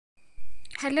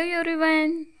Hello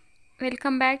everyone,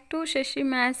 welcome back to Shashi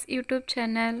Maths YouTube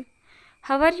channel.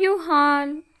 How are you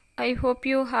all? I hope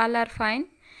you all are fine.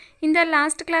 In the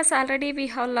last class already we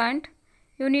have learned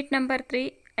unit number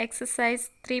 3 exercise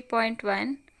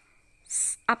 3.1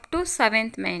 up to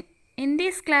 7th main. In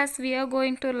this class we are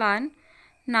going to learn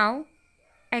now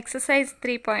exercise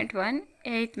 3.1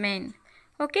 8th main.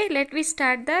 Okay, let me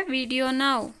start the video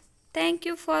now. Thank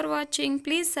you for watching.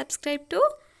 Please subscribe to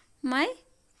my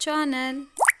channel.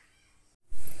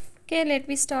 Okay, let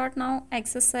me start now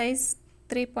exercise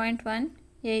 3.1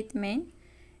 8th main.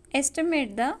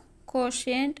 Estimate the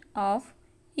quotient of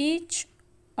each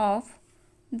of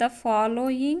the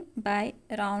following by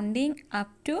rounding up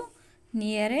to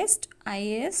nearest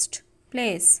highest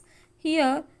place.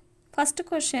 Here first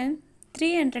question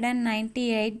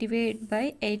 398 divided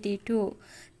by 82.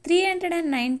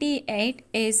 398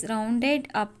 is rounded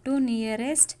up to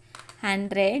nearest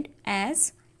 100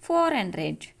 as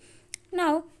 400.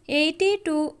 Now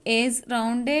 82 is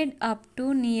rounded up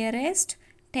to nearest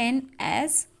 10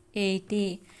 as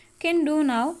 80. Can do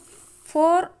now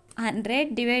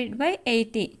 400 divided by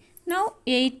 80. Now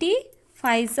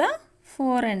 85 is a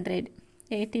 400.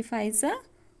 85 is a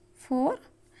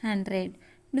 400.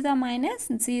 Do the minus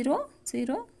 0,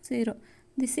 0, 0.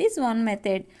 This is one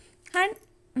method. And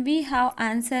we have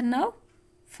answer now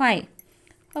 5.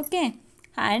 Okay.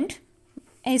 And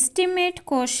estimate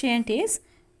quotient is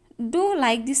do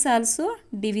like this also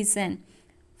division.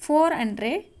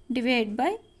 400 divided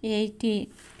by 80.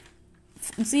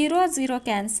 0, 0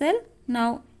 cancel.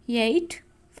 Now 8,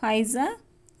 5 is a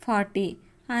 40.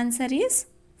 Answer is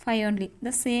 5 only.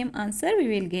 The same answer we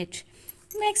will get.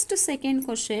 Next second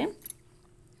question.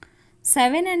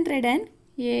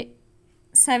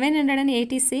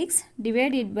 786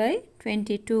 divided by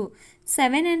 22.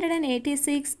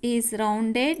 786 is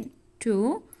rounded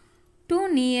to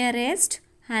nearest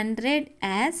 100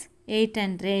 as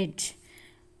 800.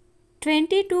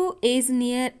 22 is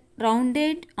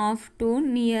rounded off to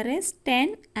nearest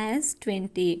 10 as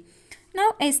 20.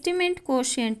 Now estimate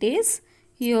quotient is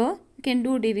here you can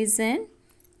do division.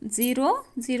 0,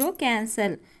 0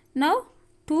 cancel. Now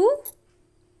 2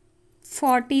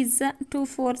 40s, 2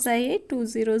 4s are 8, 2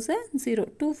 0s are 0,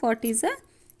 2 40s are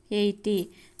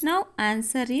 80. Now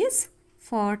answer is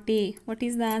 40. What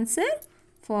is the answer?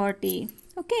 40.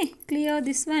 Okay, clear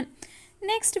this one.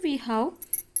 Next we have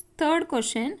third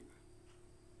question.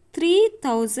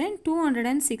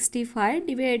 3265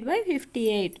 divided by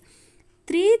 58.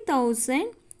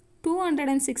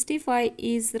 3265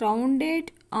 is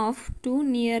rounded off to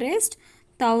nearest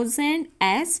 1000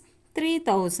 as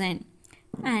 3000.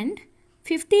 And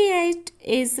 58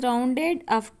 is rounded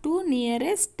off to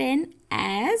nearest 10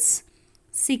 as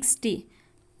 60.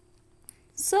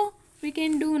 So we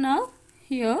can do now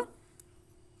here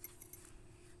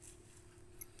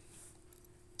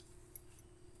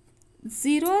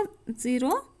 0,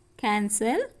 0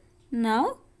 cancel.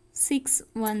 Now 6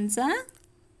 ones are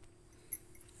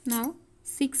 6,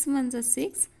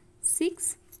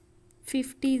 6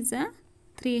 50s are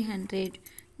 300.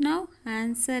 Now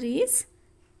answer is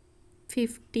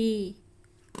 50.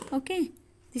 Okay,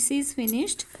 this is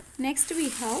finished. Next we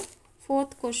have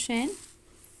fourth question.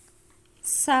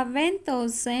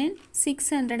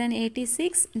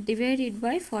 7686 divided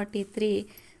by 43.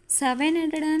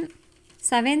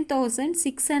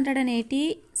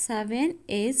 7687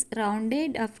 is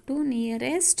rounded up to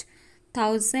nearest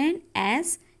 1000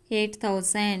 as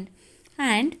 8000.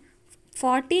 And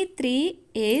 43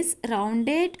 is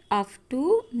rounded up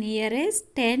to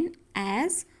nearest 10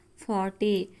 as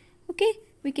 40. Okay,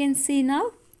 we can see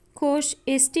now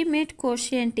estimate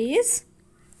quotient is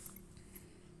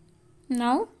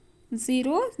now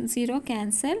 0, 0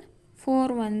 cancel.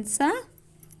 4 ones are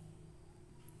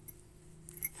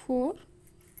 4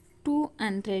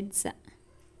 200s.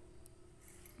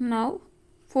 Now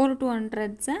 4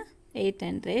 200s are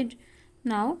 800.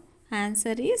 Now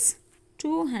answer is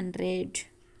 200.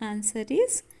 Answer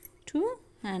is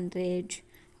 200.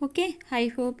 Okay, I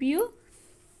hope you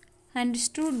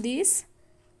understood this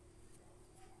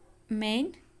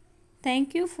main.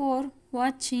 Thank you for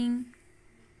watching.